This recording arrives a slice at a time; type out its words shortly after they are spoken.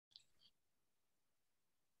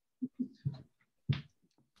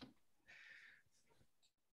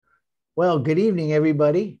Well, good evening,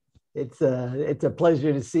 everybody. It's a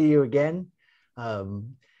pleasure to see you again.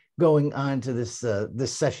 Um, Going on to this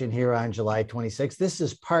session here on July 26th. This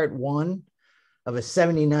is part one of a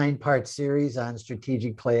 79-part series on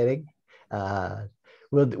strategic planning. Uh,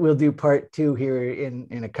 we'll do part two here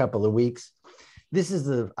in a couple of weeks. This is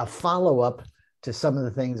a follow-up to some of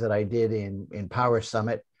the things that I did in Power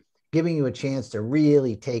Summit, giving you a chance to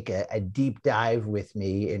really take a deep dive with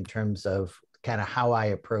me in terms of kind of how I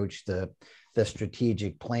approach the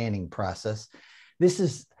strategic planning process.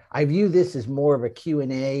 I view this as more of a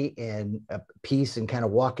Q&A and a piece and kind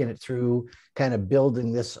of walking it through, kind of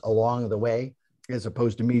building this along the way, as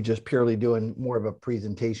opposed to me just purely doing more of a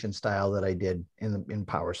presentation style that I did in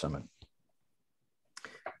Power Summit.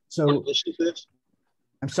 So,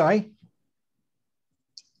 I'm sorry,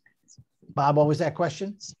 Bob, what was that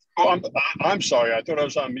question? Oh, I'm sorry. I thought I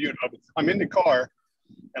was on mute. I'm in the car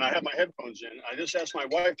and I have my headphones in. I just asked my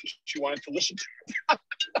wife if she wanted to listen to it.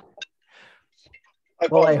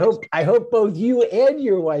 Well, I hope both you and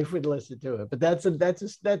your wife would listen to it, but that's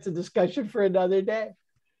a discussion for another day.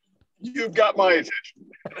 You've got my attention.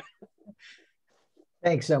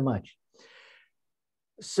 Thanks so much.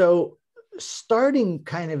 So, starting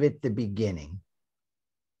kind of at the beginning,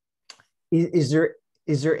 is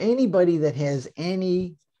there anybody that has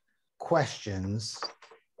any questions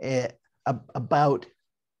about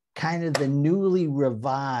kind of the newly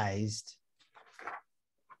revised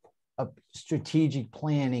strategic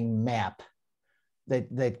planning map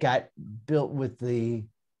that got built with the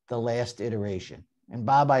last iteration? And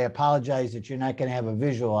Bob, I apologize that you're not going to have a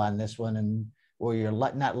visual on this one, or you're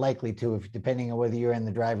not likely to, if depending on whether you're in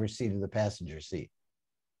the driver's seat or the passenger seat.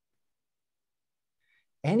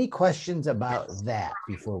 Any questions about that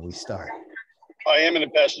before we start? I am in the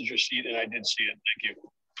passenger seat and I did see it. Thank you.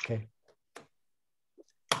 Okay.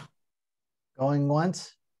 Going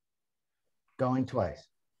once, going twice.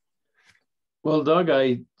 Well, Doug,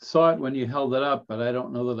 I saw it when you held it up, but I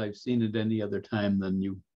don't know that I've seen it any other time than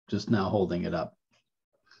you just now holding it up.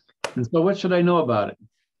 And so what should I know about it?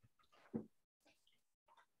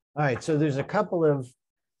 All right, so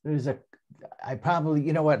I probably,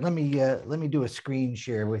 you know what, let me do a screen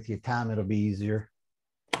share with you, Tom. It'll be easier.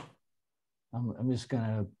 I'm just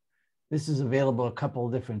gonna, this is available a couple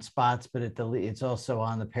of different spots, but it's also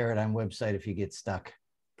on the Paradigm website if you get stuck.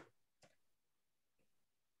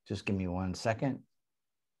 Just give me 1 second.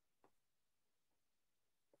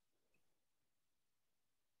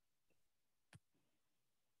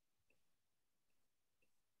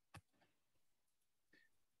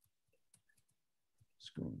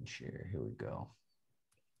 Screen share, here we go.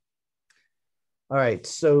 All right,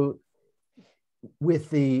 so with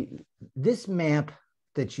this map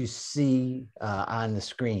that you see on the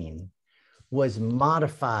screen was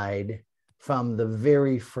modified from the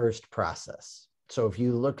very first process. So if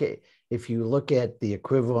you look at the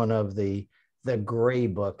equivalent of the gray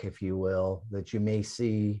book, if you will, that you may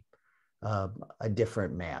see a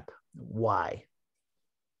different map. Why?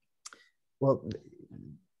 Well,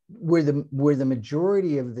 where the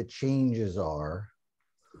majority of the changes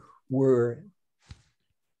were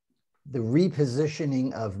the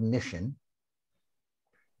repositioning of mission,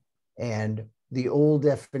 and the old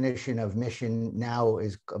definition of mission now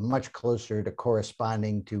is much closer to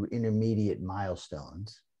corresponding to intermediate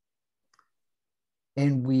milestones.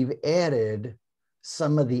 And we've added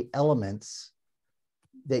some of the elements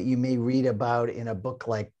that you may read about in a book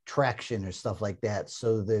like Traction or stuff like that,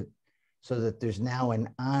 so that there's now an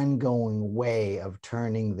ongoing way of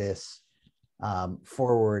turning this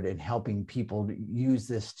forward and helping people use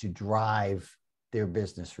this to drive their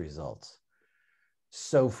business results.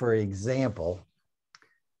 So for example,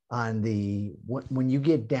 when you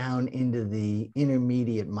get down into the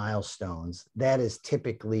intermediate milestones, that is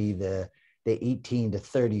typically the 18 to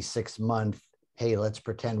 36 month, hey, let's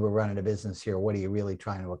pretend we're running a business here. What are you really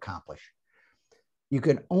trying to accomplish? You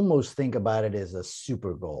can almost think about it as a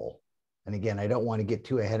super goal. And again, I don't want to get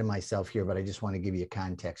too ahead of myself here, but I just want to give you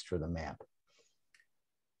context for the map.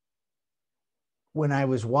 When I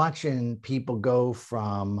was watching people go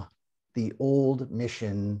from the old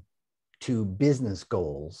mission to business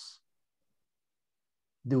goals,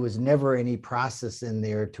 there was never any process in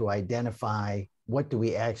there to identify what do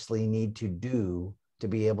we actually need to do to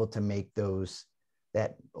be able to make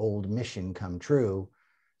that old mission come true.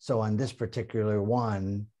 So on this particular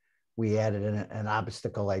one, we added an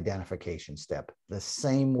obstacle identification step. The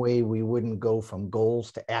same way we wouldn't go from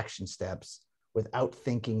goals to action steps without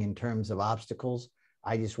thinking in terms of obstacles.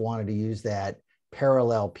 I just wanted to use that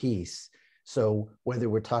parallel piece. So whether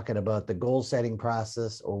we're talking about the goal setting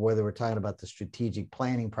process or whether we're talking about the strategic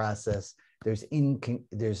planning process, there's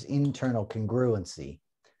internal congruency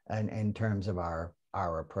in terms of our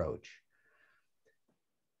approach.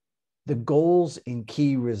 The goals and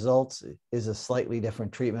key results is a slightly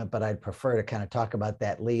different treatment, but I'd prefer to kind of talk about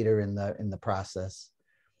that later in the process.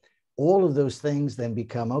 All of those things then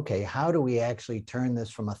become, okay, how do we actually turn this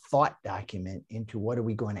from a thought document into what are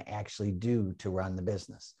we going to actually do to run the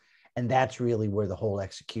business? And that's really where the whole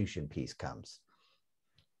execution piece comes.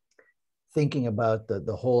 Thinking about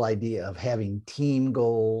the whole idea of having team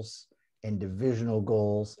goals and divisional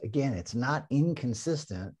goals. Again, it's not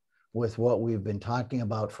inconsistent with what we've been talking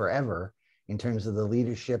about forever in terms of the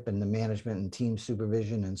leadership and the management and team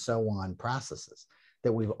supervision and so on processes,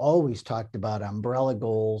 that we've always talked about umbrella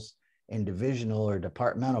goals and divisional or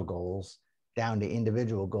departmental goals down to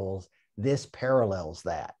individual goals. This parallels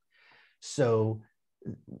that. So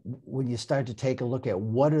when you start to take a look at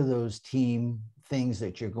what are those team things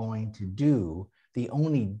that you're going to do, the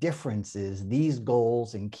only difference is these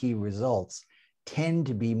goals and key results tend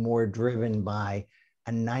to be more driven by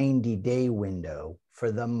a 90-day window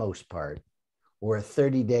for the most part, or a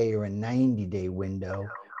 30-day or a 90-day window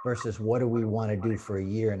versus what do we want to do for a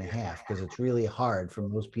year and a half? Because it's really hard for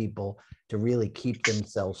most people to really keep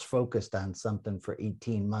themselves focused on something for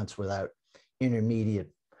 18 months without intermediate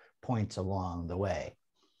points along the way.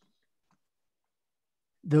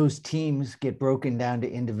 Those teams get broken down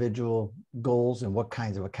to individual goals and what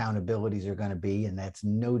kinds of accountabilities are going to be. And that's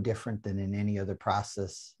no different than in any other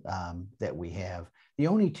process that we have. The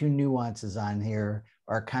only two nuances on here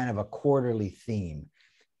are kind of a quarterly theme.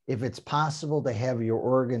 If it's possible to have your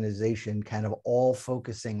organization kind of all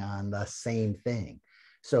focusing on the same thing.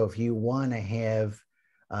 So if you want to have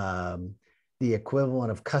the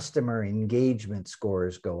equivalent of customer engagement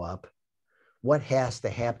scores go up, what has to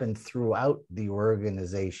happen throughout the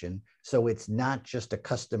organization? So it's not just a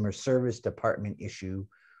customer service department issue.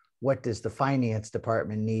 What does the finance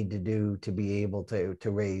department need to do to be able to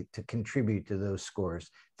contribute to those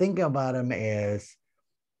scores? Think about them as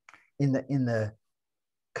in the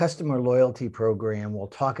customer loyalty program, we'll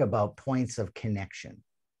talk about points of connection,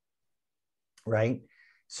 right?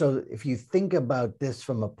 So if you think about this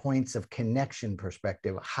from a points of connection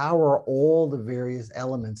perspective, how are all the various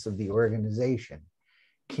elements of the organization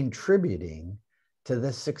contributing to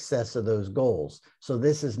the success of those goals? So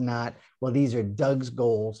this is not, well, these are Doug's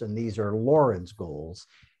goals and these are Lauren's goals.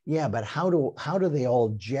 Yeah, but how do they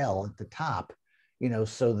all gel at the top,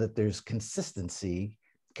 so that there's consistency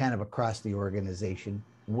kind of across the organization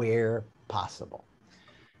where possible.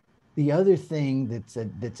 The other thing that's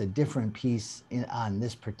a different piece on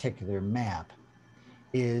this particular map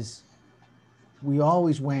is we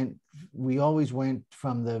always went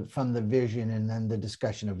from the vision and then the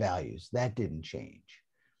discussion of values. That didn't change.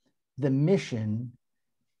 The mission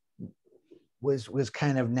was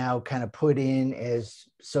kind of put in as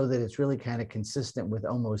so that it's really kind of consistent with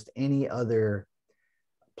almost any other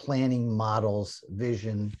planning model's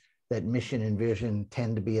vision, that mission and vision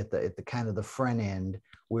tend to be at the kind of the front end,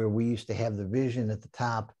 where we used to have the vision at the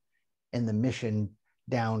top and the mission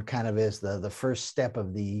down kind of as the first step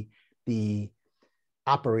of the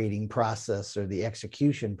operating process or the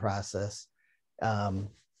execution process.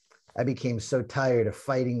 I became so tired of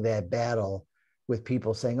fighting that battle with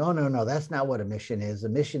people saying, oh, no, that's not what a mission is. A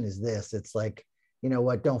mission is this. It's like, you know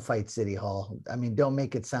what, don't fight City Hall. I mean, don't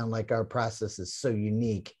make it sound like our process is so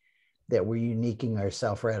unique that we're uniquing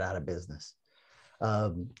ourselves right out of business.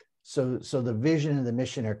 So the vision and the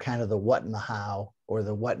mission are kind of the what and the how, or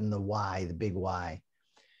the what and the why, the big why.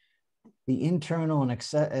 The internal and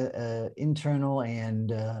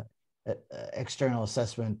external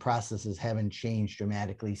assessment processes haven't changed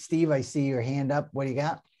dramatically. Steve, I see your hand up. What do you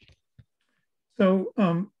got? So,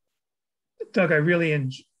 Doug, I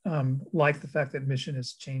really like the fact that mission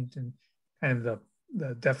has changed in kind of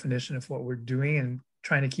the definition of what we're doing, and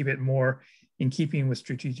trying to keep it more in keeping with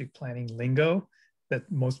strategic planning lingo that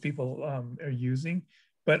most people are using.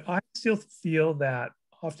 But I still feel that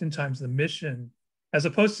oftentimes the mission, as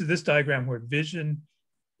opposed to this diagram where vision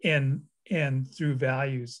and through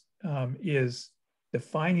values is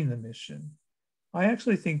defining the mission, I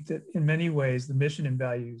actually think that in many ways the mission and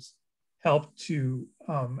values help to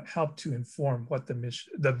inform what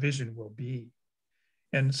the vision will be.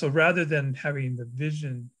 And so rather than having the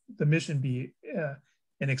mission be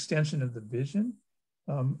an extension of the vision,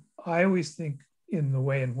 I always think, in the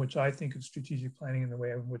way in which I think of strategic planning, in the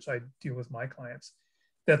way in which I deal with my clients,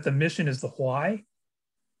 that the mission is the why,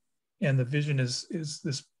 and the vision is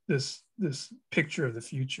this picture of the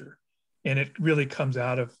future, and it really comes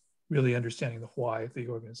out of really understanding the why the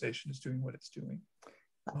organization is doing what it's doing.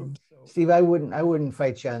 Steve, I wouldn't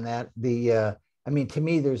fight you on that. I mean, to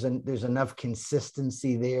me, there's enough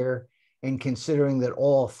consistency there. And considering that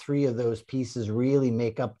all three of those pieces really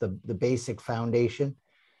make up the basic foundation.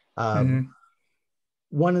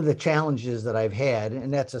 One of the challenges that I've had,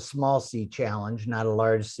 and that's a small C challenge, not a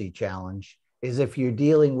large C challenge, is if you're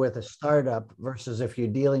dealing with a startup versus if you're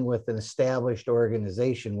dealing with an established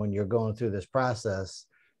organization when you're going through this process,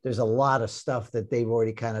 there's a lot of stuff that they've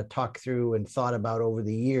already kind of talked through and thought about over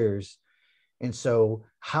the years. And so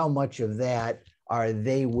how much of that are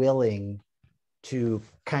they willing to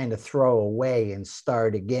kind of throw away and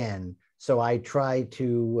start again? So I try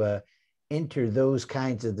to enter those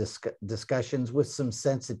kinds of discussions with some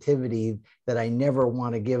sensitivity, that I never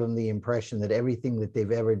want to give them the impression that everything that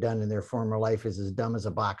they've ever done in their former life is as dumb as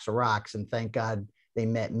a box of rocks, and thank God they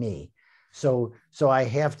met me. So I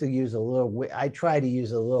have to use I try to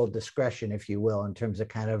use a little discretion, if you will, in terms of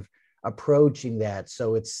kind of approaching that,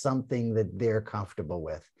 so it's something that they're comfortable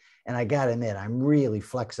with. And I got to admit, I'm really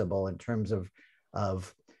flexible in terms of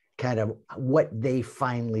kind of what they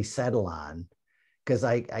finally settle on, because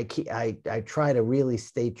I try to really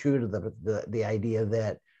stay true to the idea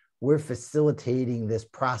that we're facilitating this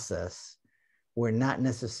process. We're not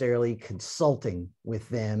necessarily consulting with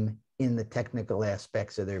them in the technical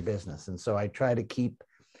aspects of their business. And so I try to keep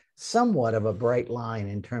somewhat of a bright line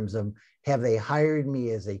in terms of, have they hired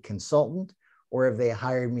me as a consultant or have they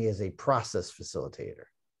hired me as a process facilitator?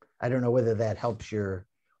 I don't know whether that helps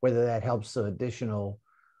additional,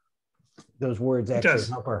 those words actually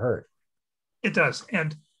help or hurt. It does.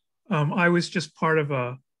 And I was just part of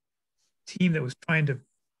a team that was trying to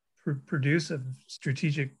produce a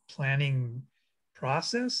strategic planning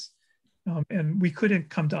process. And we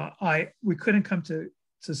couldn't come to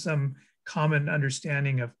some common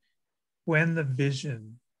understanding of when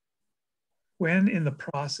in the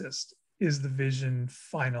process is the vision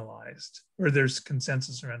finalized, or there's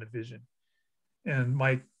consensus around a vision. And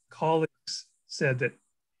my colleagues said that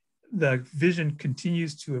the vision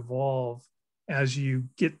continues to evolve as you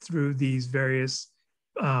get through these various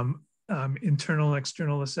internal and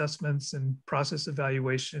external assessments and process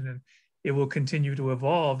evaluation, and it will continue to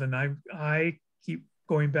evolve. And I keep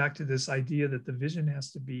going back to this idea that the vision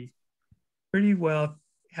has to be pretty well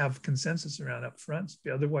have consensus around up front.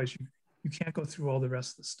 Otherwise, you can't go through all the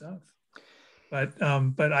rest of the stuff.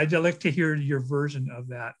 But I'd like to hear your version of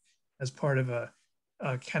that as part of a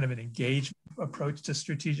kind of an engagement approach to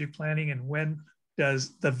strategic planning. And when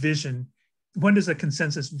does a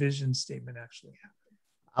consensus vision statement actually happen?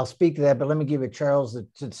 I'll speak to that, but let me give it Charles,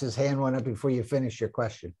 since his hand went up before you finish your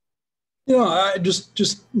question. I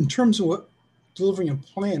just in terms of delivering a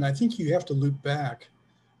plan, I think you have to loop back.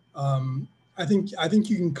 I think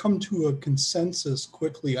you can come to a consensus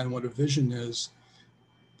quickly on what a vision is,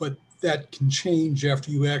 but that can change after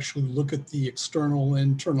you actually look at the external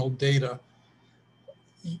and internal data.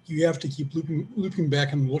 You have to keep looping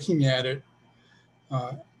back and looking at it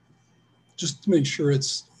just to make sure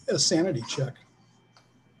it's a sanity check.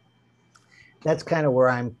 That's kind of where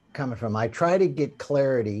I'm coming from. I try to get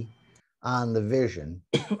clarity on the vision,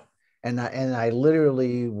 and I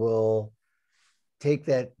literally will take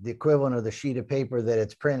the equivalent of the sheet of paper that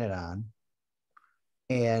it's printed on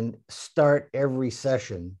and start every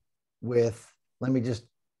session with, let me just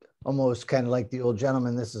almost kind of like the old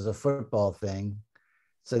gentleman, this is a football thing.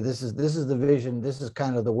 So this is the vision. This is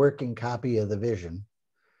kind of the working copy of the vision,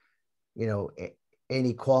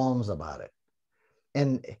 any qualms about it.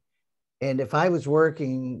 And if I was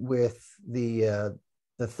working with the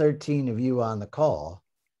 13 of you on the call,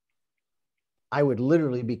 I would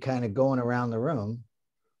literally be kind of going around the room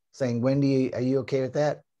saying, Wendy, are you okay with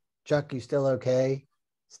that? Chuck, you still okay?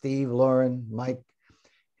 Steve, Lauren, Mike?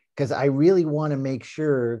 Because I really want to make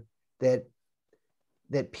sure that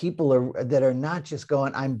people are not just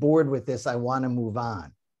going, I'm bored with this, I want to move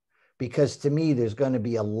on. Because to me, there's going to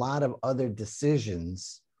be a lot of other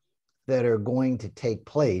decisions that are going to take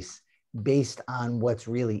place based on what's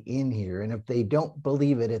really in here. And if they don't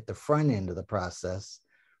believe it at the front end of the process,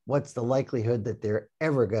 what's the likelihood that they're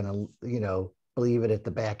ever going to, believe it at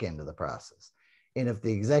the back end of the process? And if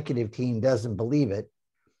the executive team doesn't believe it,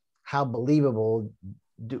 how believable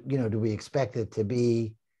do we expect it to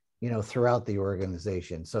be, throughout the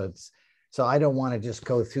organization? So I don't want to just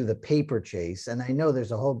go through the paper chase. And I know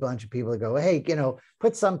there's a whole bunch of people that go, hey,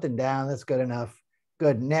 put something down. That's good enough.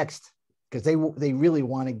 Good, next. Because they really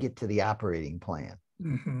want to get to the operating plan.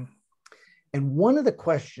 Mm-hmm. And one of the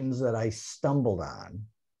questions that I stumbled on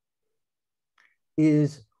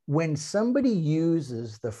is when somebody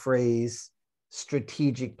uses the phrase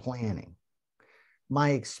strategic planning,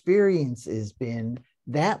 my experience has been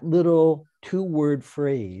that little two-word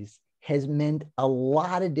phrase has meant a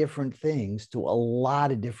lot of different things to a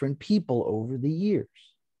lot of different people over the years.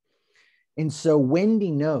 And so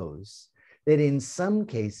Wendy knows that in some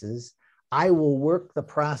cases, I will work the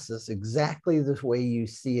process exactly the way you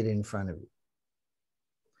see it in front of you.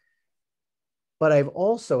 But I've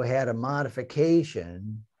also had a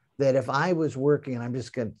modification that if I was working, and I'm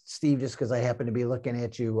just going to, Steve, just because I happen to be looking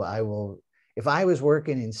at you, if I was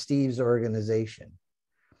working in Steve's organization,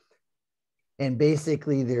 and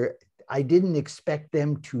basically I didn't expect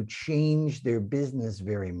them to change their business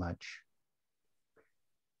very much,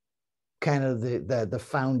 kind of the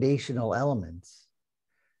foundational elements,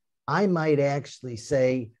 I might actually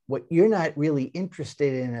say, what you're not really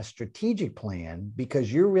interested in a strategic plan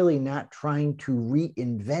because you're really not trying to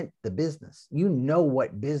reinvent the business. You know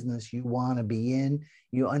what business you want to be in.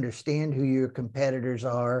 You understand who your competitors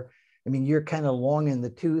are. I mean, you're kind of long in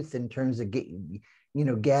the tooth in terms of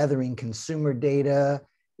gathering consumer data,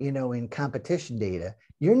 and competition data.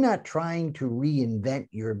 You're not trying to reinvent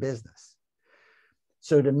your business.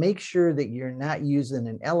 So to make sure that you're not using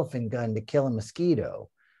an elephant gun to kill a mosquito,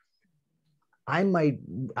 I may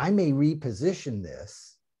reposition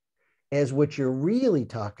this as what you're really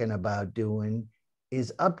talking about doing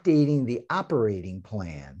is updating the operating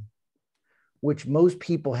plan, which most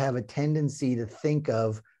people have a tendency to think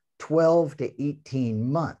of 12 to 18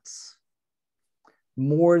 months,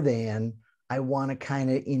 more than I want to kind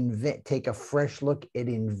of take a fresh look at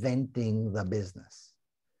inventing the business.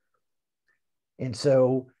 And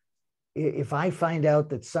so if I find out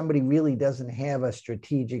that somebody really doesn't have a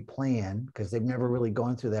strategic plan because they've never really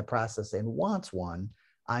gone through that process and wants one,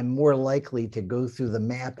 I'm more likely to go through the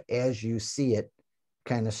map as you see it,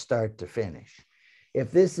 kind of start to finish.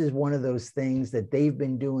 If this is one of those things that they've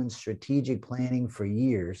been doing strategic planning for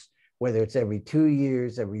years, whether it's every 2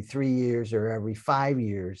 years, every 3 years, or every 5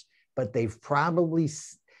 years, but they've probably,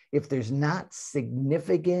 if there's not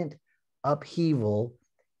significant upheaval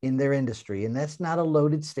in their industry, and that's not a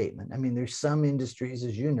loaded statement. I mean, there's some industries,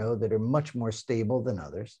 as you know, that are much more stable than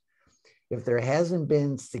others. If there hasn't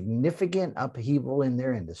been significant upheaval in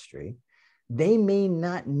their industry, they may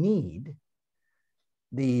not need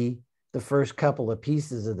the first couple of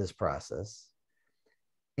pieces of this process.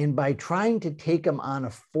 And by trying to take them on a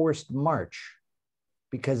forced march,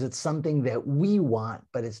 because it's something that we want,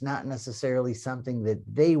 but it's not necessarily something that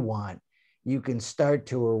they want, you can start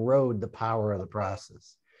to erode the power of the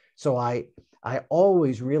process. So I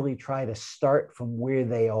always really try to start from where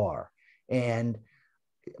they are. And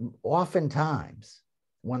oftentimes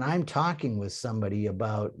when I'm talking with somebody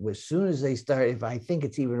about, as soon as they start, if I think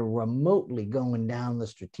it's even remotely going down the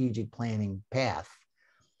strategic planning path,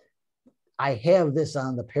 I have this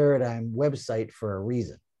on the Paradigm website for a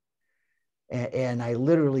reason. And I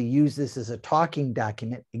literally use this as a talking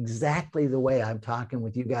document exactly the way I'm talking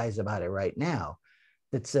with you guys about it right now,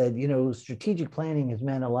 that said, strategic planning has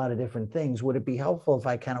meant a lot of different things. Would it be helpful if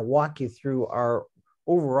I kind of walk you through our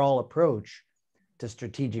overall approach to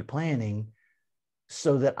strategic planning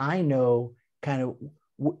so that I know kind of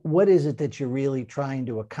what is it that you're really trying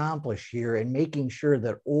to accomplish here, and making sure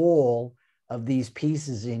that all of these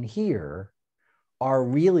pieces in here are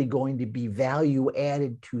really going to be value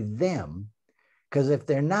added to them. Because if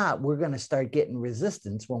they're not, we're going to start getting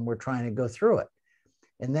resistance when we're trying to go through it.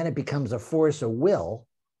 And then it becomes a force of will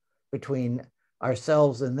between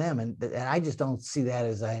ourselves and them. And I just don't see that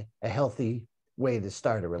as a healthy way to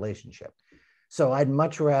start a relationship. So I'd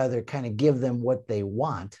much rather kind of give them what they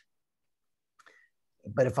want.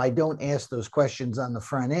 But if I don't ask those questions on the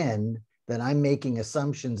front end, then I'm making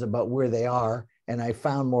assumptions about where they are. And I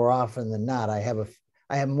found more often than not, I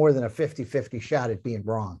have more than a 50-50 shot at being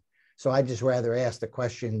wrong. So I just rather ask the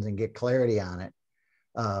questions and get clarity on it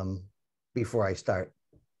before I start.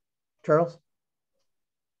 Charles?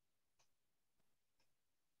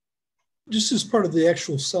 Just as part of the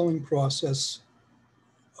actual selling process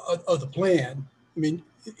of the plan, I mean,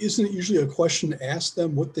 isn't it usually a question to ask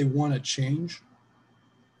them what they want to change?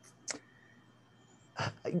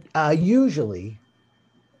 Usually.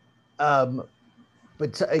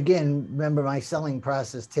 But again, remember, my selling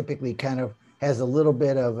process typically kind of has a little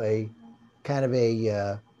bit of a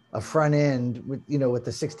front end with, with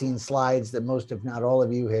the 16 slides that most, if not all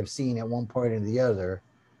of you, have seen at one point or the other.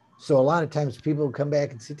 So a lot of times people come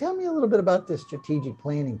back and say, tell me a little bit about this strategic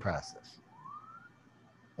planning process.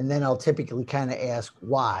 And then I'll typically kind of ask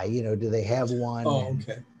why, do they have one? Oh,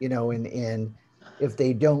 okay. And if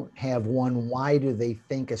they don't have one, why do they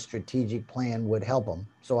think a strategic plan would help them?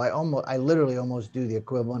 So I literally almost do the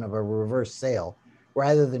equivalent of a reverse sale.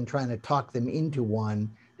 Rather than trying to talk them into one,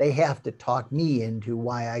 they have to talk me into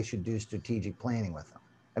why I should do strategic planning with them.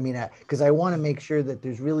 I mean, because I want to make sure that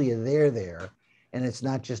there's really a there, and it's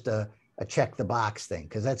not just a check the box thing,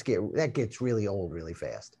 because that gets really old really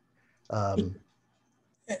fast. And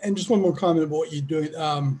just one more comment about what you're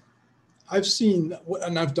doing. I've seen,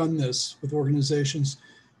 and I've done this with organizations,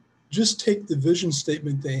 just take the vision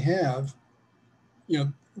statement they have,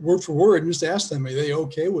 word for word, and just ask them, are they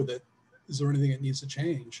okay with it? Is there anything that needs to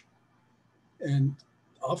change? And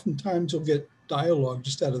oftentimes you'll get dialogue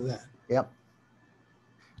just out of that. Yep.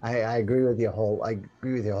 I agree with you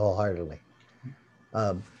wholeheartedly.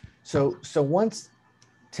 So once,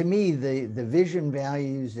 to me, the vision,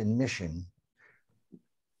 values, and mission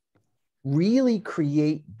really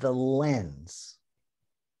create the lens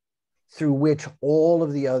through which all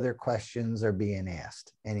of the other questions are being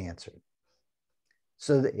asked and answered.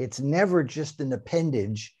 So that it's never just an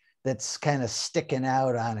appendage that's kind of sticking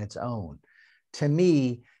out on its own. To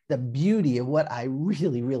me, the beauty of what I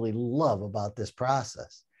really, really love about this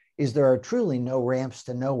process is there are truly no ramps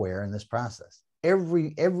to nowhere in this process.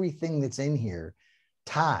 Everything that's in here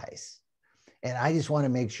ties. And I just want to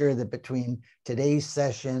make sure that between today's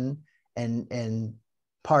session and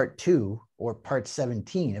part 2 or part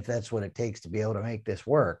 17, if that's what it takes to be able to make this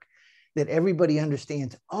work, that everybody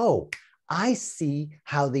understands, oh, I see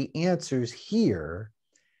how the answers here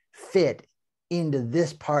fit into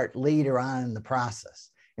this part later on in the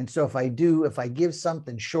process. And so if I give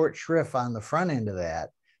something short shrift on the front end of that,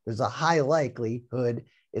 there's a high likelihood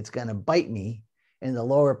it's going to bite me in the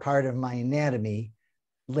lower part of my anatomy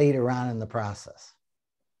later on in the process.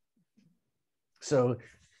 So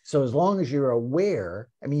as long as you're aware,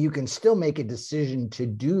 I mean, you can still make a decision to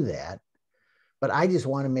do that, but I just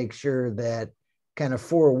want to make sure that kind of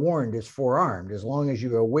forewarned is forearmed, as long as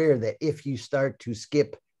you're aware that if you start to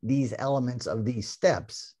skip these elements of these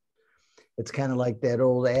steps, it's kind of like that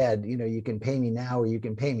old ad, you can pay me now or you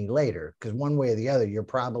can pay me later, because one way or the other, you're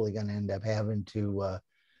probably going to end up having to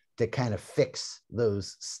kind of fix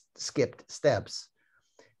those skipped steps.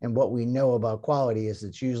 And what we know about quality is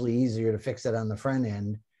it's usually easier to fix it on the front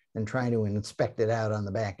end than trying to inspect it out on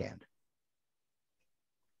the back end.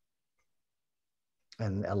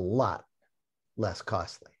 And a lot less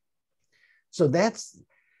costly. So that's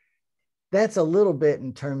a little bit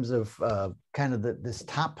in terms of kind of this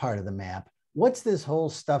top part of the map. What's this whole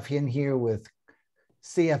stuff in here with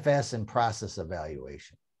CFS and process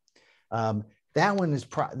evaluation? That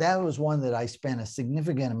was one that I spent a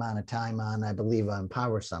significant amount of time on, I believe, on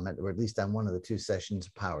Power Summit, or at least on one of the 2 sessions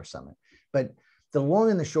of Power Summit. But the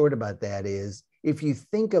long and the short about that is, if you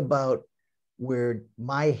think about where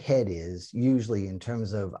my head is usually in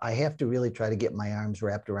terms of, I have to really try to get my arms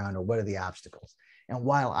wrapped around, or what are the obstacles? And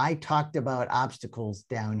while I talked about obstacles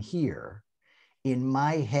down here, in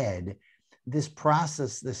my head, this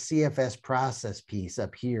process, the CFS process piece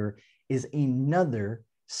up here, is another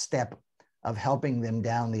step of helping them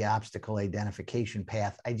down the obstacle identification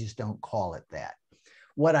path. I just don't call it that.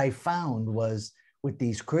 What I found was with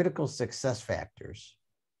these critical success factors,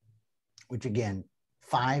 which again,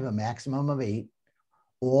 5, a maximum of 8,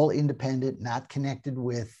 all independent, not connected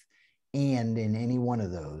with and in any one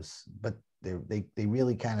of those, but they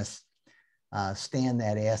really kind of stand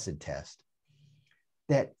that acid test.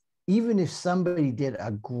 That even if somebody did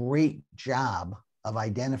a great job of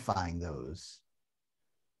identifying those,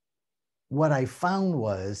 what I found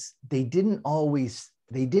was they didn't always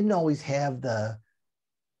have the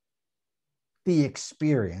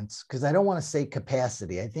experience, because I don't want to say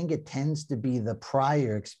capacity. I think it tends to be the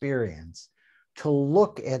prior experience to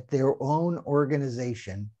look at their own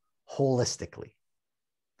organization holistically.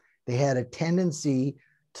 They had a tendency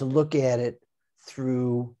to look at it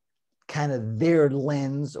through kind of their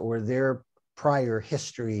lens or their prior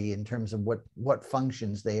history in terms of what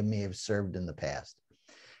functions they may have served in the past.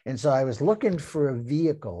 And so I was looking for a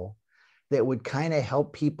vehicle that would kind of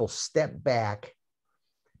help people step back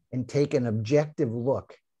and take an objective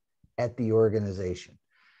look at the organization.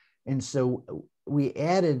 And so we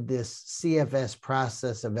added this CFS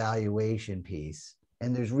process evaluation piece,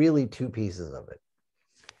 and there's really 2 pieces of it.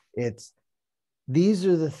 These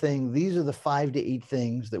are the 5 to 8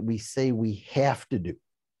 things that we say we have to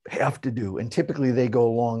do. And typically they go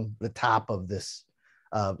along the top of this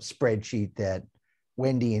spreadsheet that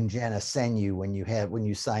Wendy and Jenna send you when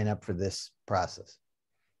you sign up for this process.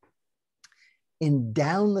 And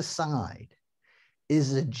down the side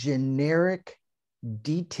is a generic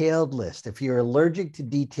detailed list. If you're allergic to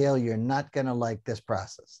detail, you're not going to like this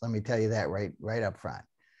process. Let me tell you that right up front.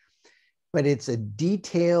 But it's a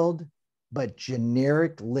detailed but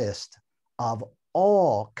generic list of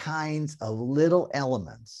all kinds of little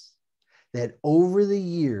elements that over the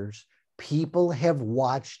years people have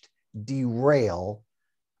watched derail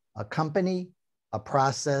a company, a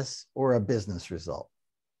process, or a business result.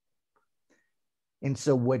 And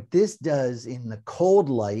so what this does in the cold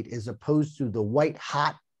light, as opposed to the white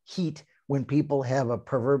hot heat when people have a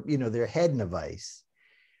their head in a vice,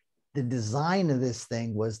 the design of this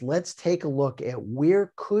thing was, let's take a look at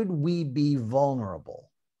where could we be vulnerable?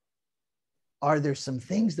 Are there some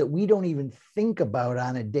things that we don't even think about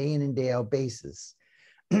on a day in and day out basis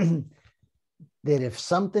that if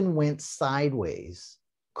something went sideways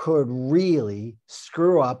could really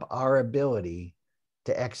screw up our ability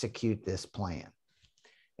to execute this plan?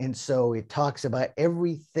 And so it talks about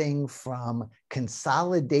everything from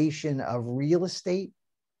consolidation of real estate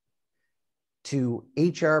to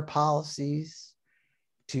HR policies,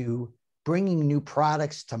 to bringing new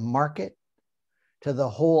products to market, to the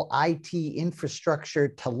whole IT infrastructure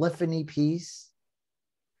telephony piece.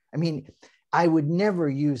 I mean, I would never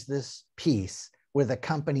use this piece with a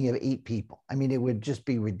company of 8 people. I mean, it would just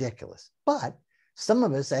be ridiculous. But some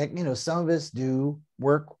of us, some of us do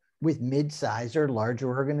work with mid-sized or larger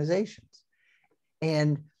organizations.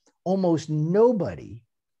 And almost nobody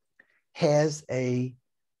has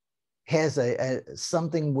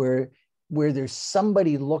something where there's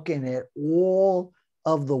somebody looking at all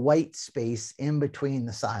of the white space in between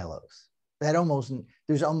the silos.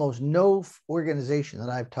 There's almost no organization that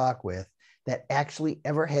I've talked with that actually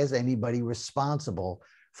ever has anybody responsible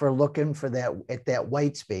for looking for that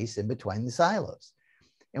white space in between the silos.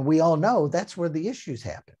 And we all know that's where the issues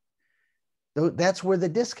happen. That's where the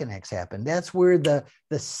disconnects happen. That's where the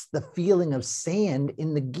feeling of sand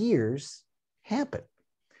in the gears happen.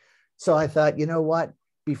 So I thought, you know what?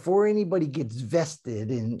 Before anybody gets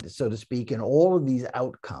vested in, so to speak, in all of these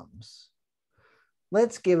outcomes,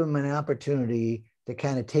 let's give them an opportunity to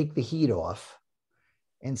kind of take the heat off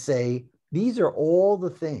and say, these are all the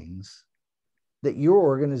things that your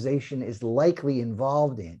organization is likely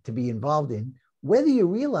to be involved in, whether you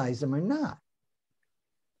realize them or not.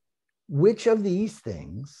 Which of these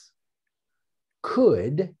things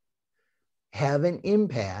could have an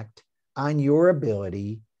impact on your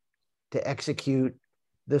ability to execute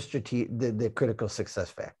the critical success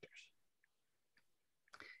factors?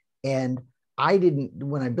 And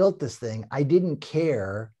when I built this thing, I didn't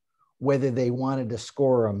care whether they wanted to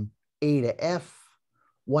score them A to F,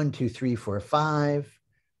 1, 2, 3, 4, 5,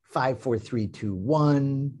 5, 4, 3, 2,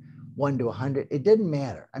 1, 1 to 100. It didn't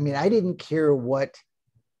matter. I mean, I didn't care what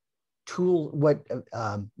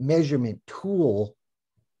measurement tool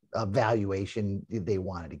valuation they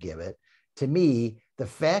wanted to give it. To me, the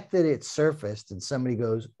fact that it surfaced and somebody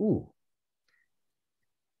goes, ooh,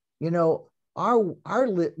 our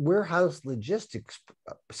warehouse logistics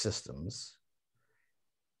systems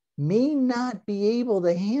may not be able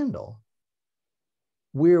to handle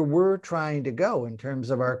where we're trying to go in terms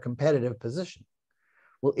of our competitive position.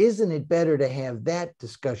 Well, isn't it better to have that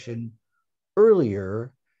discussion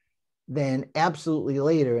earlier than absolutely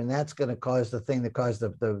later? And that's going to cause the thing that caused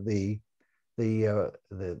the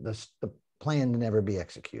plan to never be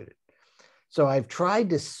executed. So I've tried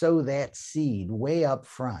to sow that seed way up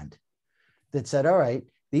front that said, all right,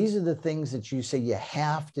 these are the things that you say you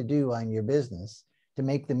have to do on your business to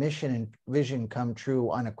make the mission and vision come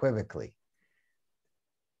true unequivocally.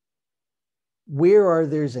 Where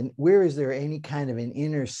is there any kind of an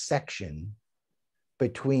intersection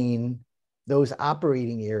between those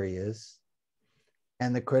operating areas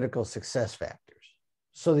and the critical success factors,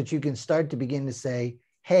 so that you can start to begin to say,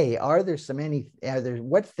 hey,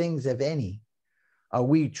 what things, if any, are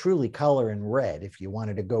we truly color in red? If you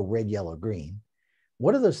wanted to go red, yellow, green,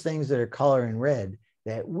 what are those things that are color in red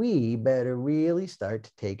that we better really start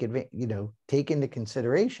to take into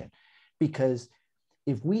consideration? Because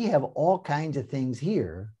if we have all kinds of things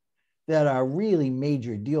here that are really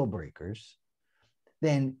major deal breakers,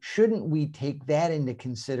 then shouldn't we take that into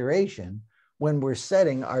consideration when we're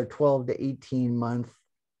setting our 12 to 18 month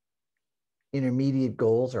intermediate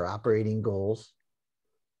goals or operating goals?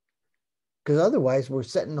 Because otherwise we're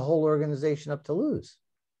setting the whole organization up to lose.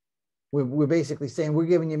 We're basically saying, we're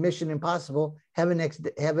giving you mission impossible. Have a nice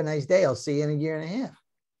day. I'll see you in a year and a half.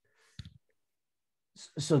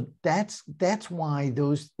 So that's why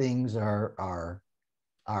those things are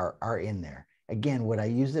in there. Again, would I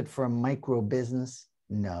use it for a micro business?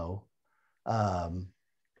 No. I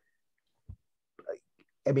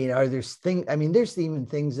mean, there's even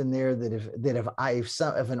things in there that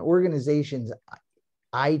if an organization's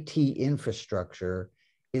IT infrastructure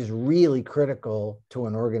is really critical to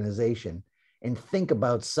an organization, and think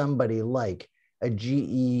about somebody like a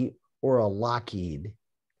GE or a Lockheed,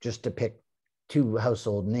 just to pick 2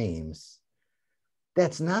 household names,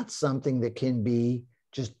 that's not something that can be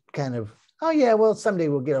just kind of oh yeah, well, someday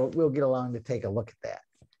we'll get along to take a look at that.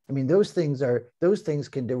 I mean, those things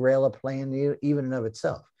can derail a plan even in of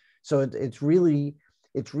itself. So it's really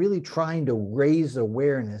trying to raise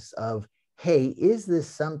awareness of, hey, is this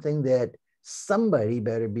something that somebody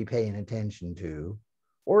better be paying attention to,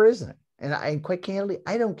 or isn't it? And quite candidly,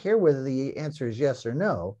 I don't care whether the answer is yes or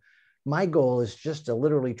no. My goal is just to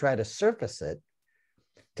literally try to surface it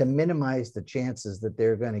to minimize the chances that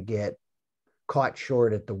they're going to get caught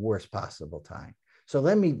short at the worst possible time. So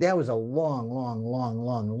that was a long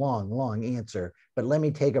answer, but let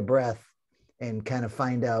me take a breath and kind of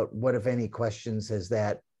find out what, if any, questions has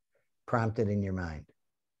that prompted in your mind.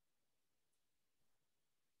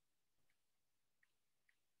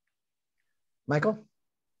 Michael?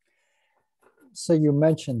 So you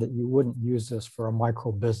mentioned that you wouldn't use this for a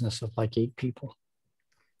micro business of like 8 people.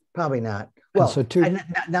 Probably not. Well, so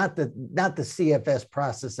not the CFS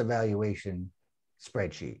process evaluation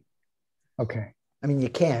spreadsheet. Okay. I mean, you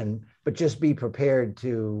can, but just be prepared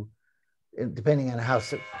to, depending on how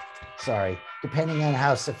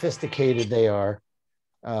sophisticated they are,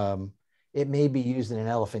 it may be used in an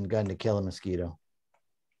elephant gun to kill a mosquito.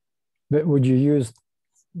 But would you use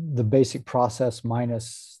the basic process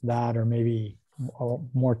minus that, or maybe a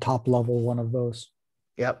more top level one of those?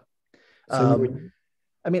 Yep. So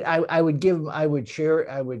I mean, I would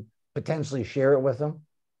potentially share it with them,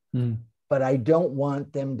 but I don't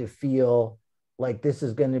want them to feel like this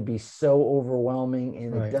is going to be so overwhelming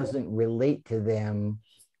and it doesn't relate to them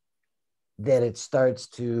that it starts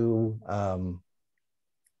to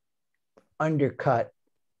undercut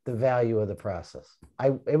the value of the process.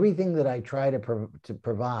 Everything that I try to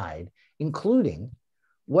provide, including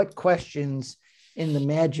what questions in the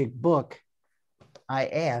magic book I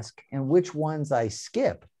ask and which ones I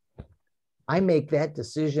skip, I make that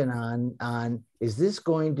decision on is this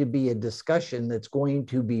going to be a discussion that's going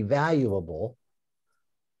to be valuable,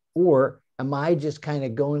 or am I just kind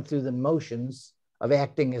of going through the motions of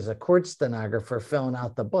acting as a court stenographer filling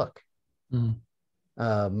out the book?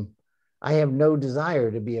 I have no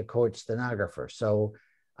desire to be a court stenographer. So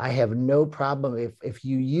I have no problem if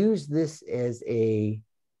you use this as a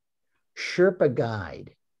Sherpa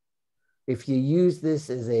guide, if you use this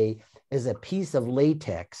as a piece of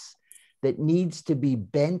latex that needs to be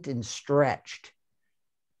bent and stretched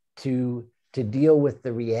to deal with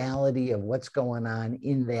the reality of what's going on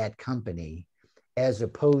in that company, as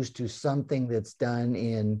opposed to something that's done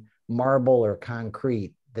in marble or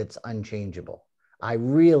concrete that's unchangeable. I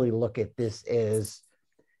really look at this as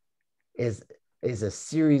a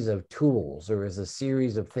series of tools, or as a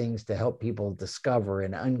series of things to help people discover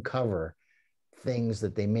and uncover things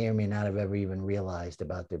that they may or may not have ever even realized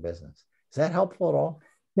about their business. Is that helpful at all?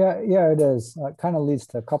 Yeah, it is. It kind of leads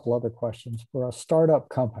to a couple other questions. For a startup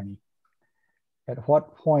company, at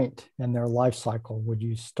what point in their life cycle would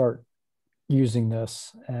you start using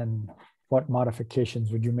this, and what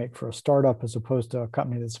modifications would you make for a startup as opposed to a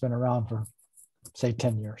company that's been around for, say,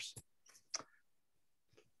 10 years?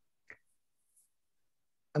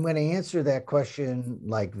 I'm going to answer that question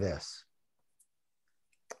like this.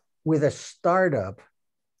 With a startup,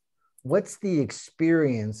 what's the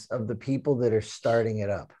experience of the people that are starting it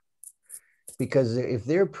up? Because if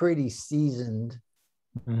they're pretty seasoned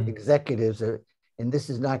executives, and this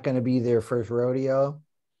is not going to be their first rodeo,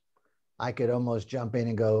 I could almost jump in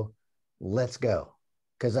and go, let's go.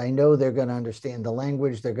 Because I know they're going to understand the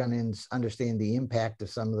language. They're going to understand the impact of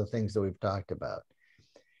some of the things that we've talked about.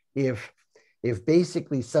 If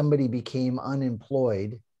basically somebody became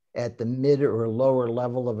unemployed at the mid or lower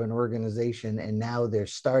level of an organization, and now they're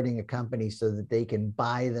starting a company so that they can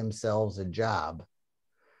buy themselves a job,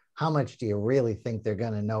 how much do you really think they're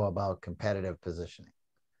going to know about competitive positioning?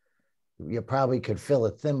 You probably could fill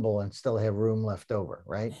a thimble and still have room left over,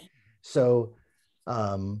 right? So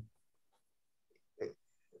I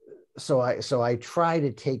try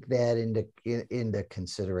to take that into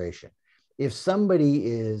consideration. If somebody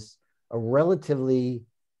is a relatively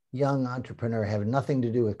young entrepreneur, have nothing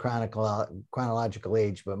to do with chronological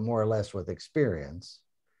age, but more or less with experience,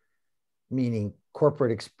 meaning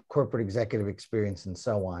corporate executive experience and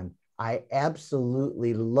so on, I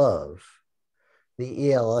absolutely love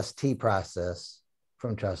the ELST process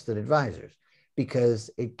from Trusted Advisors, because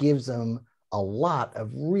it gives them a lot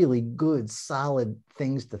of really good, solid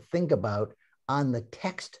things to think about on the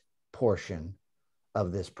text portion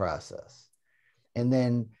of this process. And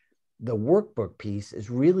then the workbook piece is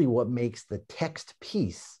really what makes the text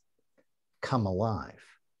piece come alive.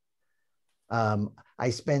 I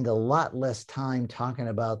spend a lot less time talking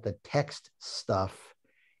about the text stuff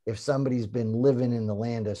if somebody's been living in the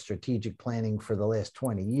land of strategic planning for the last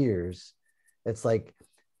 20 years. It's like,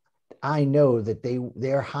 I know that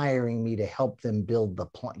they're hiring me to help them build the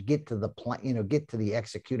plan, get to the plan, get to the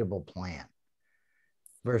executable plan.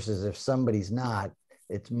 Versus if somebody's not,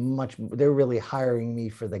 they're really hiring me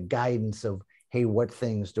for the guidance of, hey, what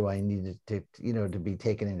things do I need to be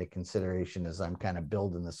taken into consideration as I'm kind of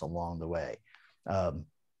building this along the way.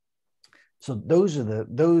 So those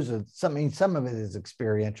are some of it is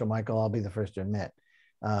experiential, Michael, I'll be the first to admit.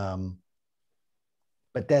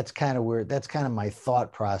 But that's kind of my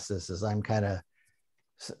thought process as I'm kind of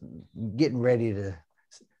getting ready to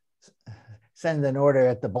send an order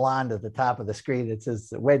at the blonde at the top of the screen that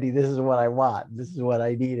says, Wendy, this is what I want. This is what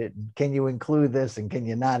I needed. Can you include this? And can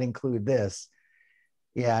you not include this?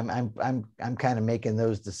 Yeah, I'm kind of making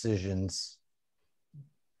those decisions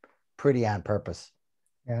pretty on purpose.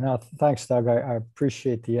 Yeah, no, thanks, Doug. I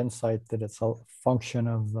appreciate the insight that it's a function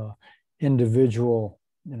of the individual,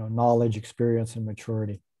 knowledge, experience, and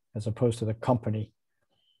maturity, as opposed to the company.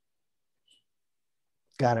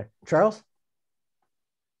 Got it. Charles,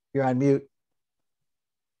 you're on mute.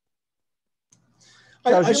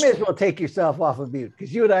 Charles, you may as well take yourself off of mute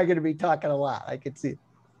because you and I are going to be talking a lot. I can see.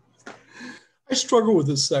 I struggle with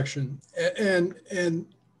this section, and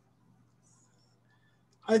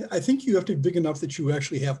I think you have to be big enough that you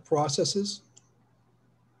actually have processes.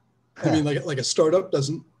 I mean, like a startup they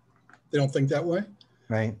don't think that way.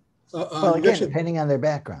 Right. Well, again, depending on their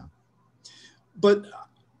background. But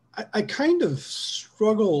I kind of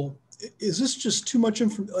struggle. Is this just too much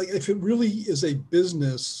information? Like, if it really is a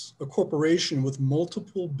business, a corporation with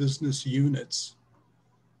multiple business units,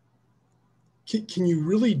 can you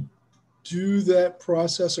really do that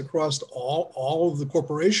process across all of the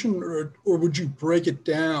corporation, or would you break it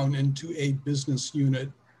down into a business unit,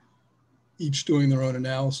 each doing their own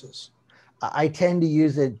analysis? I tend to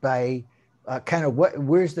use it by kind of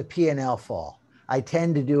where's the P&L fall? I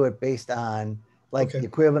tend to do it based on the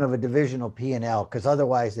equivalent of a divisional P&L, because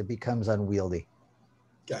otherwise it becomes unwieldy.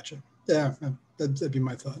 Gotcha. Yeah, that'd be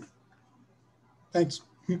my thought. Thanks.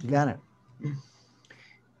 You got it.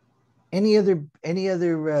 Any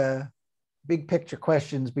other big picture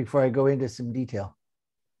questions before I go into some detail?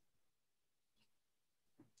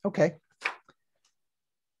 Okay.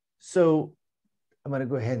 So I'm going to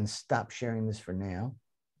go ahead and stop sharing this for now.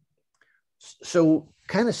 So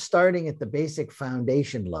kind of starting at the basic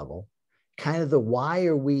foundation level, kind of the why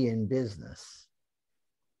are we in business?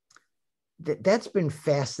 That's been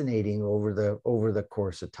fascinating over the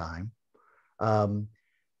course of time.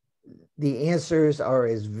 The answers are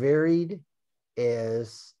as varied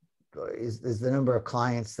as the number of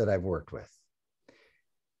clients that I've worked with.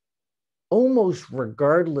 Almost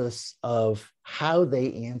regardless of how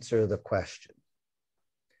they answer the question.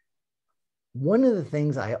 One of the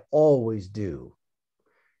things I always do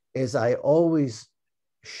is I always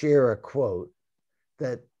share a quote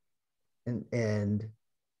that, and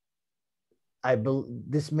I believe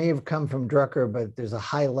this may have come from Drucker, but there's a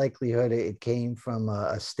high likelihood it came from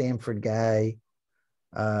a Stanford guy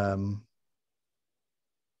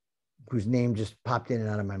whose name just popped in and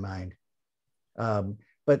out of my mind.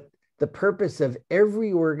 But the purpose of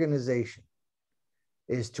every organization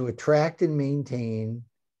is to attract and maintain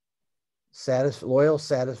loyal,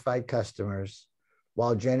 satisfied customers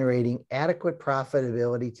while generating adequate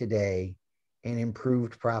profitability today and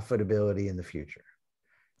improved profitability in the future.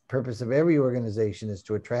 The purpose of every organization is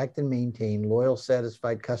to attract and maintain loyal,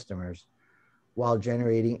 satisfied customers while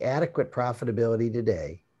generating adequate profitability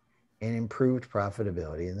today and improved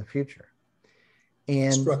profitability in the future.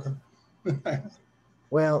 And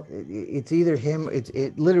well, it's either him,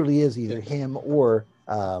 it literally is either him or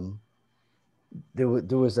there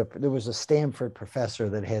was a Stanford professor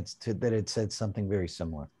that had said something very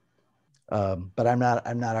similar. But I'm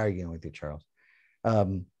not arguing with you, Charles.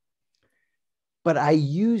 But I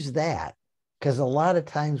use that because a lot of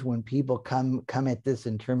times when people come at this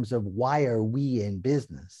in terms of why are we in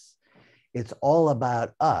business, it's all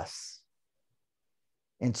about us.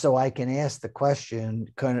 And so I can ask the question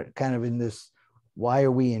kind of in this, why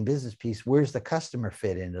are we in business piece? Where's the customer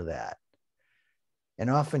fit into that? And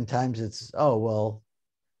oftentimes it's, oh, well,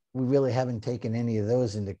 we really haven't taken any of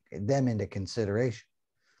those into consideration.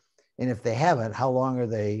 And if they haven't, how long are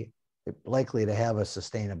they likely to have a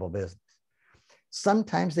sustainable business?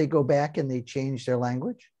 Sometimes they go back and they change their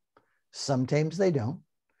language. Sometimes they don't.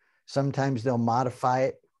 Sometimes they'll modify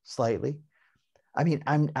it slightly. I mean,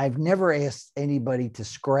 I've never asked anybody to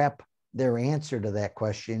scrap their answer to that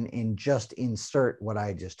question and just insert what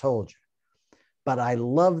I just told you. But I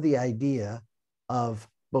love the idea of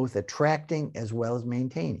both attracting as well as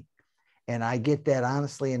maintaining. And I get that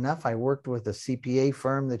honestly enough. I worked with a CPA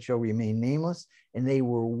firm that shall remain nameless, and they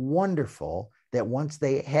were wonderful that once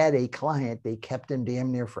they had a client, they kept them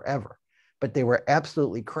damn near forever. But they were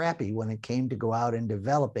absolutely crappy when it came to go out and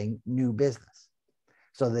developing new business.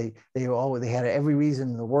 So they had every reason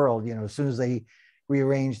in the world, as soon as they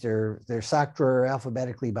rearranged their sock drawer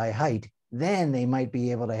alphabetically by height, then they might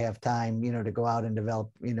be able to have time, to go out and develop,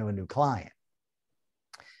 a new client.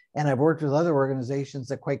 And I've worked with other organizations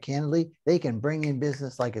that, quite candidly, they can bring in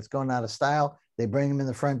business like it's going out of style. They bring them in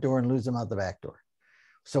the front door and lose them out the back door.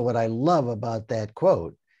 So what I love about that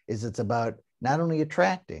quote is it's about not only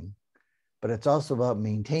attracting, but it's also about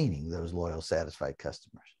maintaining those loyal, satisfied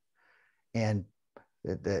customers. And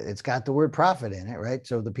it's got the word profit in it, right?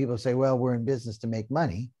 So the people say, well, we're in business to make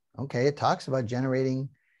money. Okay, it talks about generating,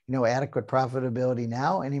 adequate profitability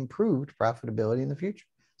now and improved profitability in the future.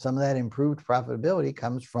 Some of that improved profitability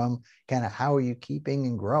comes from kind of how are you keeping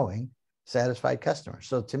and growing satisfied customers.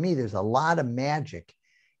 So to me, there's a lot of magic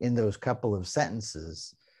in those couple of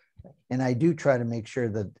sentences. And I do try to make sure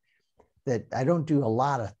that I don't do a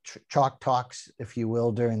lot of chalk talks, if you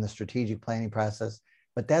will, during the strategic planning process.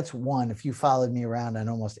 But that's one, if you followed me around on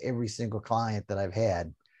almost every single client that I've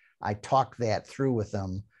had, I talk that through with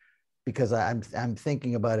them because I'm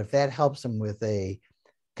thinking about if that helps them with a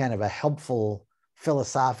kind of a helpful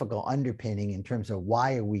philosophical underpinning in terms of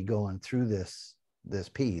why are we going through this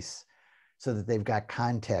piece, so that they've got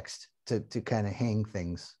context to kind of hang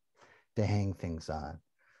things on.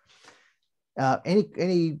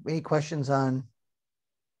 Any questions on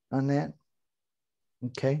that?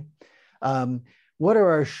 Okay. What are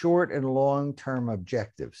our short and long-term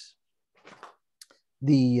objectives?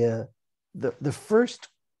 The first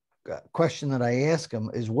question that I ask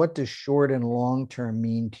them is, what does short and long-term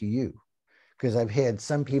mean to you? Because I've had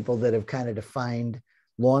some people that have kind of defined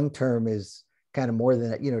long-term as kind of more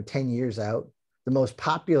than 10 years out. The most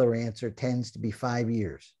popular answer tends to be 5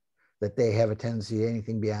 years, that they have a tendency,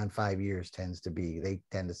 anything beyond 5 years they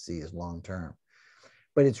tend to see as long-term.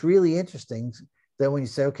 But it's really interesting that when you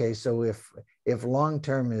say, okay, so if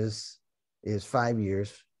long-term is 5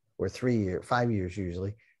 years or 3 years, 5 years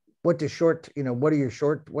usually, how do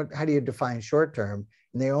you define short-term?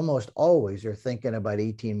 And they almost always are thinking about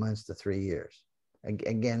 18 months to 3 years.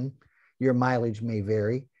 Again, your mileage may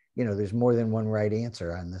vary. There's more than one right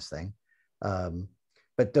answer on this thing.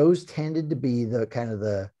 But those tended to be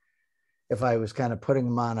if I was kind of putting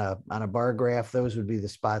them on a bar graph, those would be the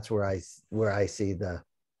spots where I see the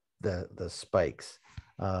spikes.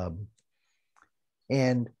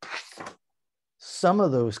 And some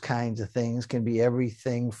of those kinds of things can be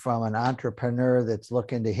everything from an entrepreneur that's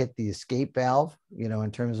looking to hit the escape valve,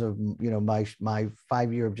 in terms of, my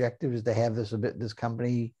 5-year objective is to have this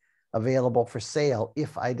company available for sale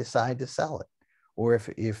if I decide to sell it, or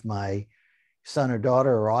if my son or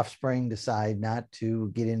daughter or offspring decide not to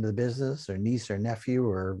get into the business, or niece or nephew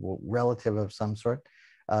or relative of some sort.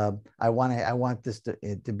 I want this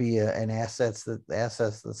to be an asset that's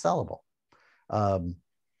sellable.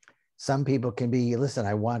 Some people can be, listen,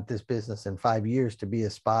 I want this business in 5 years to be a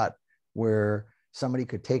spot where somebody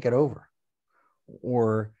could take it over.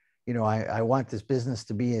 Or, I want this business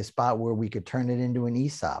to be a spot where we could turn it into an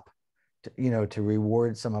ESOP, to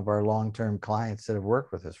reward some of our long-term clients that have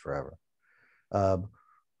worked with us forever.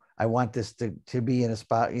 I want this to be in a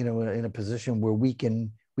spot, in a position where we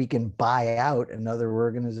can buy out another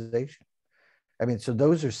organization. I mean, so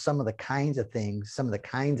those are some of the kinds of things, some of the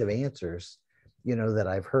kinds of answers, that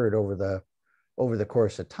I've heard over the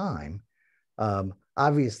course of time.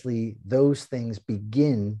 Obviously, those things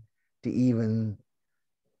begin to even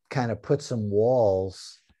kind of put some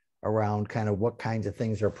walls around kind of what kinds of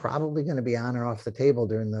things are probably going to be on or off the table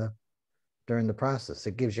during the process.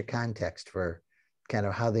 It gives you context for kind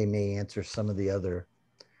of how they may answer some of the other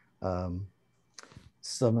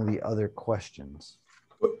questions.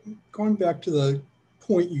 Going back to the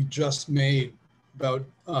point you just made about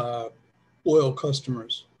loyal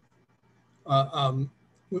customers,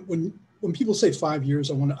 when people say 5 years,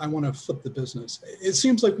 I want to flip the business. It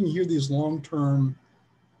seems like when you hear these long-term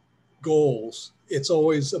goals, it's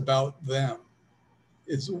always about them.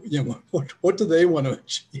 It's what do they want to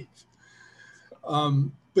achieve?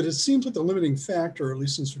 But it seems like the limiting factor, at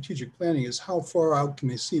least in strategic planning, is how far out can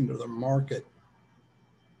they see into the market.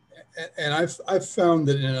 And I've found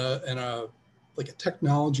that in a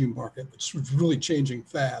technology market, which is really changing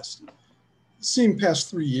fast, seeing past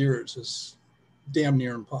 3 years is damn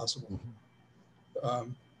near impossible.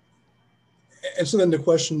 And so then the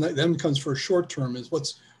question that then comes for short term is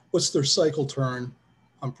what's their cycle turn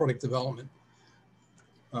on product development?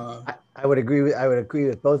 I would agree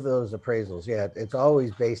with both of those appraisals. Yeah, it's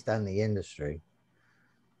always based on the industry,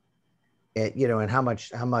 and how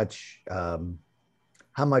much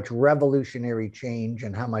how much revolutionary change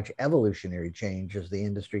and how much evolutionary change has the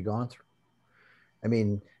industry gone through. I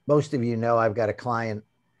mean, most of you know I've got a client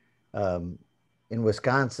in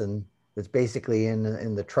Wisconsin that's basically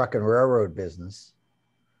in the truck and railroad business.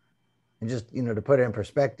 And just, to put it in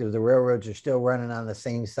perspective, the railroads are still running on the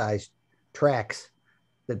same size tracks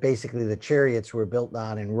that basically the chariots were built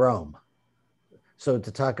on in Rome. So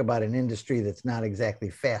to talk about an industry that's not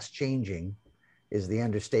exactly fast changing is the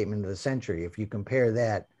understatement of the century. If you compare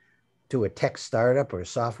that to a tech startup or a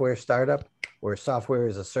software startup or a software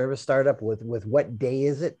as a service startup with what day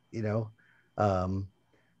is it,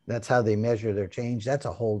 that's how they measure their change. That's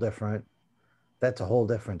a whole different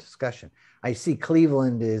discussion. I see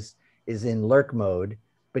Cleveland is in lurk mode,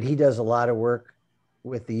 but he does a lot of work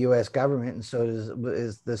with the U.S. government, and so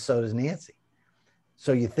does Nancy.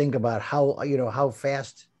 So you think about how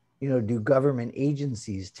fast do government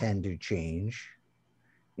agencies tend to change.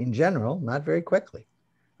 In general, not very quickly,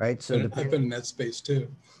 right? So I've been in that space too.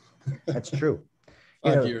 That's true.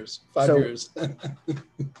 5 years. So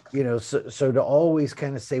to always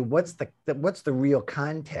kind of say what's the real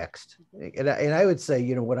context, and I would say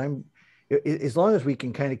as long as we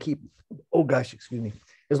can kind of keep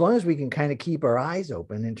as long as we can kind of keep our eyes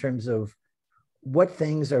open in terms of what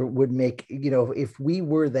things would make if we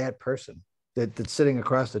were that person that's sitting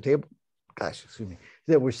across the table,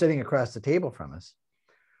 that we're sitting across the table from us,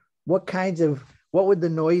 what would the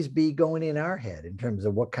noise be going in our head in terms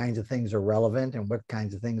of what kinds of things are relevant and what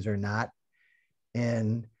kinds of things are not?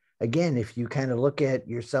 And again, if you kind of look at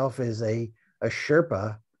yourself as a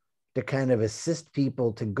Sherpa to kind of assist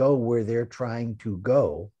people to go where they're trying to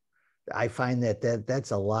go, I find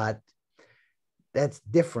that's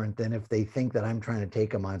different than if they think that I'm trying to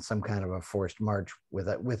take them on some kind of a forced march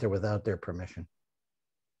with or without their permission.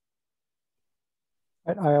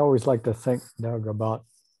 I always like to think, Doug, about,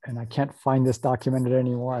 and I can't find this documented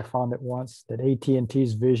anymore. I found it once, that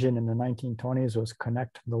AT&T's vision in the 1920s was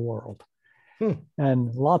connect the world.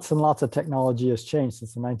 And lots of technology has changed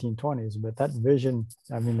since the 1920s, but that vision,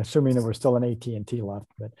 I mean, assuming there was still an AT&T left,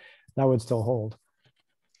 but that would still hold.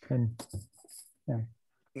 And yeah.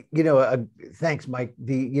 Thanks, Mike.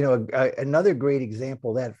 Another great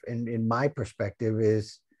example that in my perspective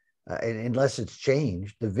is, unless it's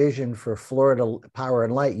changed, the vision for Florida Power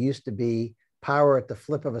and Light used to be power at the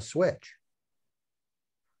flip of a switch,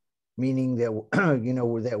 meaning that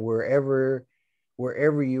that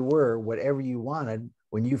wherever you were, whatever you wanted,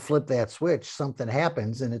 when you flip that switch, something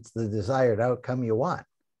happens and it's the desired outcome you want.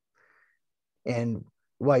 And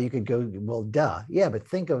you could go, well, duh, yeah, but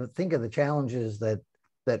think of the challenges that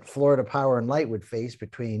Florida Power and Light would face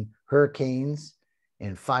between hurricanes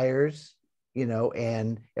and fires,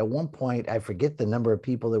 and at one point, I forget the number of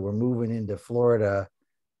people that were moving into Florida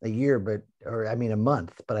a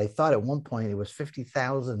month, but I thought at one point it was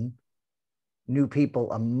 50,000 new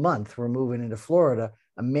people a month were moving into Florida.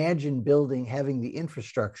 Imagine having the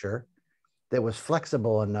infrastructure that was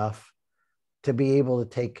flexible enough to be able to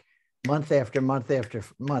take month after month after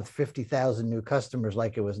month, 50,000 new customers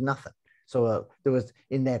like it was nothing. So there was,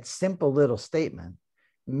 in that simple little statement,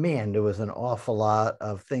 man, there was an awful lot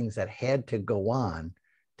of things that had to go on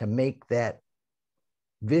to make that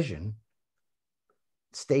vision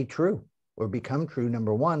stay true or become true,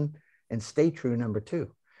 number one, and stay true, number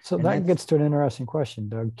two. So that gets to an interesting question,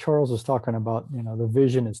 Doug. Charles was talking about, the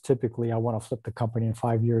vision is typically, I want to flip the company in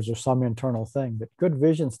 5 years or some internal thing, but good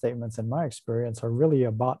vision statements, in my experience, are really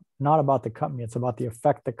not about the company. It's about the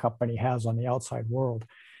effect the company has on the outside world.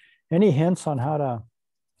 Any hints on how to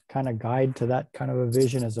kind of guide to that kind of a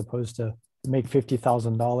vision as opposed to make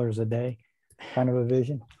 $50,000 a day kind of a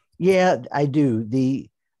vision? Yeah, I do.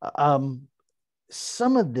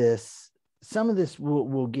 Some of this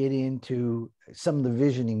will get into some of the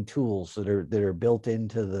visioning tools that are built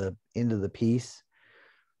into the piece.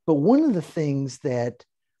 But one of the things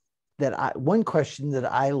one question that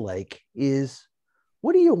I like is,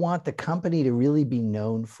 what do you want the company to really be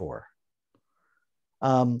known for?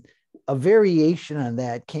 A variation on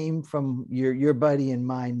that came from your buddy and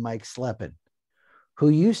mine, Mike Sleppen, who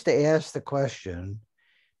used to ask the question,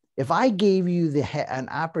 if I gave you an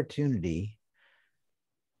opportunity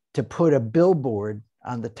to put a billboard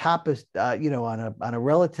on the top of, on a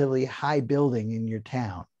relatively high building in your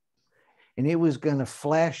town, and it was going to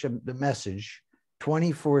flash the message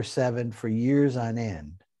 24/7 for years on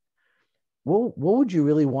end, what would you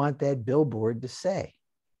really want that billboard to say?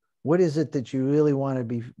 What is it that you really want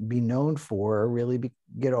to be known for, or really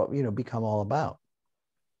become all about?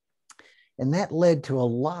 And that led to a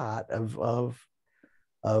lot of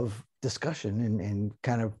discussion and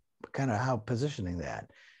kind of how positioning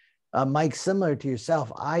that. Mike, similar to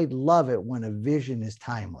yourself, I love it when a vision is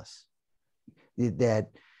timeless. That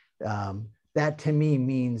that to me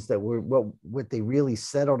means that what they really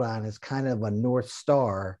settled on is kind of a North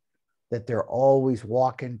Star, that they're always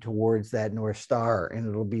walking towards that North Star, and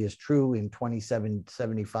it'll be as true in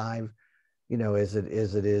 2775, as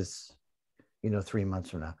it is, 3 months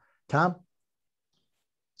from now. Tom?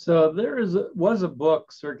 So there was a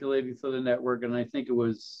book circulating through the network, and I think it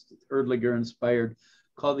was Erdlinger inspired,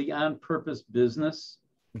 called The On Purpose Business.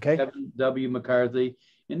 Okay. Kevin W. McCarthy.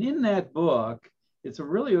 And in that book, it's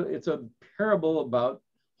a parable about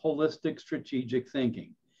holistic strategic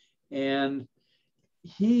thinking. And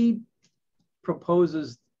he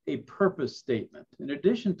proposes a purpose statement. In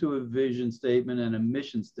addition to a vision statement and a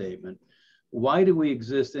mission statement, why do we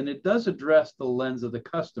exist? And it does address the lens of the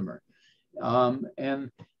customer.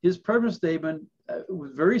 And his purpose statement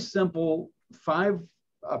was very simple,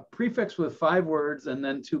 a prefix with 5 words and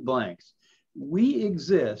then 2 blanks. We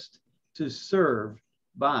exist to serve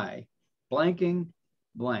by blanking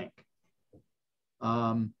blank.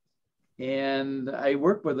 And I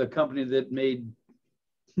worked with a company that made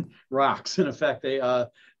rocks. In effect, they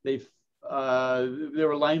were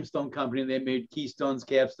a limestone company. They made keystones,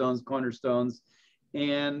 capstones, cornerstones,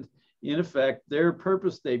 and in effect, their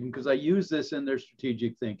purpose statement, because I use this in their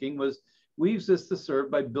strategic thinking, was we exist to serve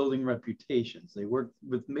by building reputations. They worked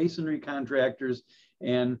with masonry contractors,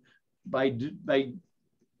 and by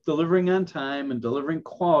delivering on time and delivering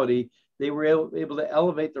quality, they were able to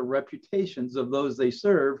elevate the reputations of those they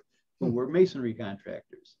serve, who were masonry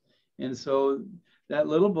contractors. And so that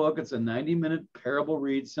little book, it's a 90-minute parable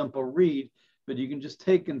read, simple read, but you can just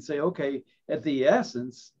take and say, okay, at the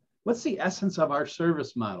essence, what's the essence of our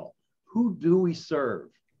service model? Who do we serve?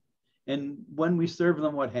 And when we serve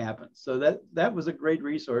them, what happens? So that was a great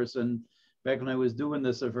resource. And back when I was doing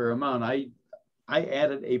this a fair amount, I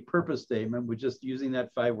added a purpose statement with just using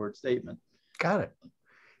that 5-word statement. Got it.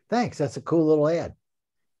 Thanks. That's a cool little ad.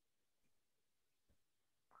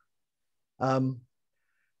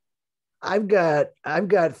 I've got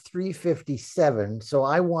 357, so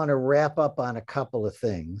I want to wrap up on a couple of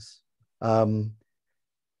things. The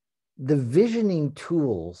visioning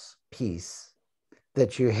tools piece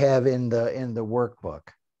that you have in the workbook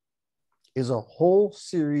is a whole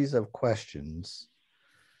series of questions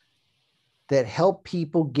that help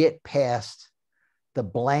people get past the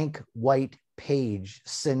blank white page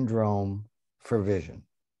syndrome for vision.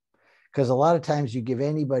 Because a lot of times you give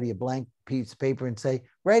anybody a blank piece of paper and say,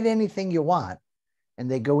 write anything you want, and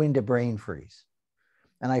they go into brain freeze.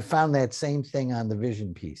 And I found that same thing on the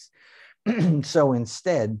vision piece. So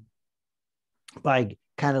instead, by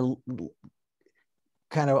kind of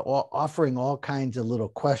offering all kinds of little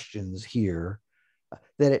questions here,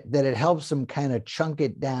 that it helps them kind of chunk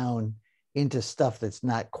it down into stuff that's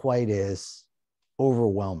not quite as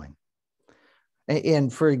overwhelming.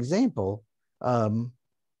 And for example,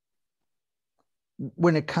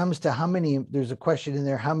 when it comes to there's a question in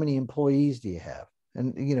there, how many employees do you have?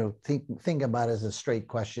 And, think about it as a straight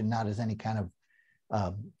question, not as any kind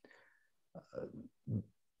of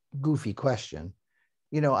goofy question.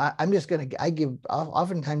 Oftentimes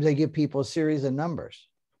I give people a series of numbers.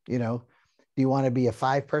 Do you want to be a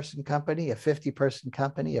 5-person company, a 50-person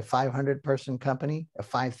company, a 500-person company, a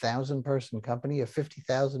 5,000-person company, a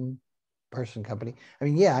 50,000-person company? I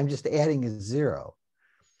mean, yeah, I'm just adding a 0.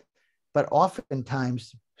 But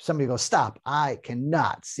oftentimes somebody goes, stop, I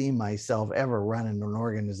cannot see myself ever running an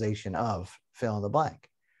organization of fill in the blank.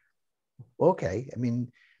 Okay, I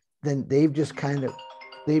mean, then they've just kind of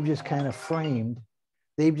framed,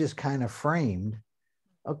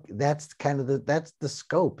 okay, that's the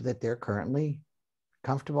scope that they're currently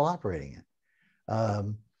comfortable operating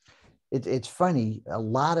in. It's funny, a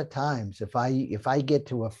lot of times if I get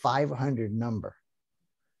to a 500 number,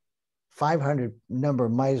 500 number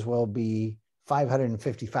might as well be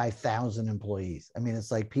 555,000 employees. I mean,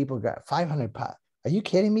 it's like people got 500. Are you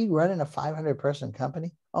kidding me? Running a 500-person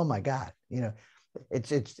company? Oh my God!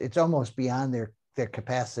 It's almost beyond their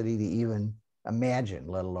capacity to even imagine,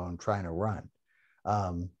 let alone trying to run.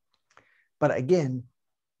 But again,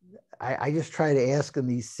 I just try to ask them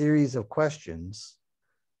these series of questions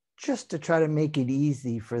just to try to make it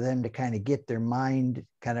easy for them to kind of get their mind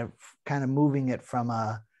kind of moving it from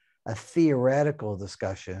a theoretical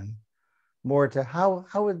discussion more to how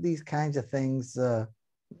are these kinds of things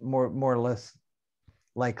more or less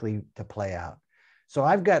likely to play out. So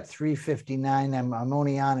I've got 359. I'm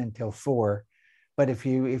only on until 4, but if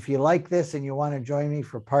you like this and you want to join me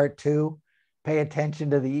for part 2, pay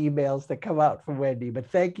attention to the emails that come out from Wendy. But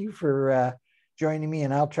thank you for joining me,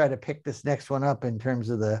 and I'll try to pick this next one up in terms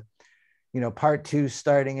of the part 2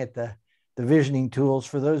 starting at the visioning tools.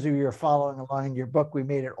 For those of you who are following along in your book, we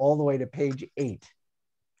made it all the way to page 8.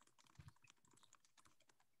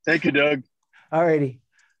 Thank you, Doug. All righty.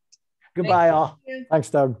 Goodbye, all. Thanks,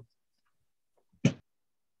 Doug.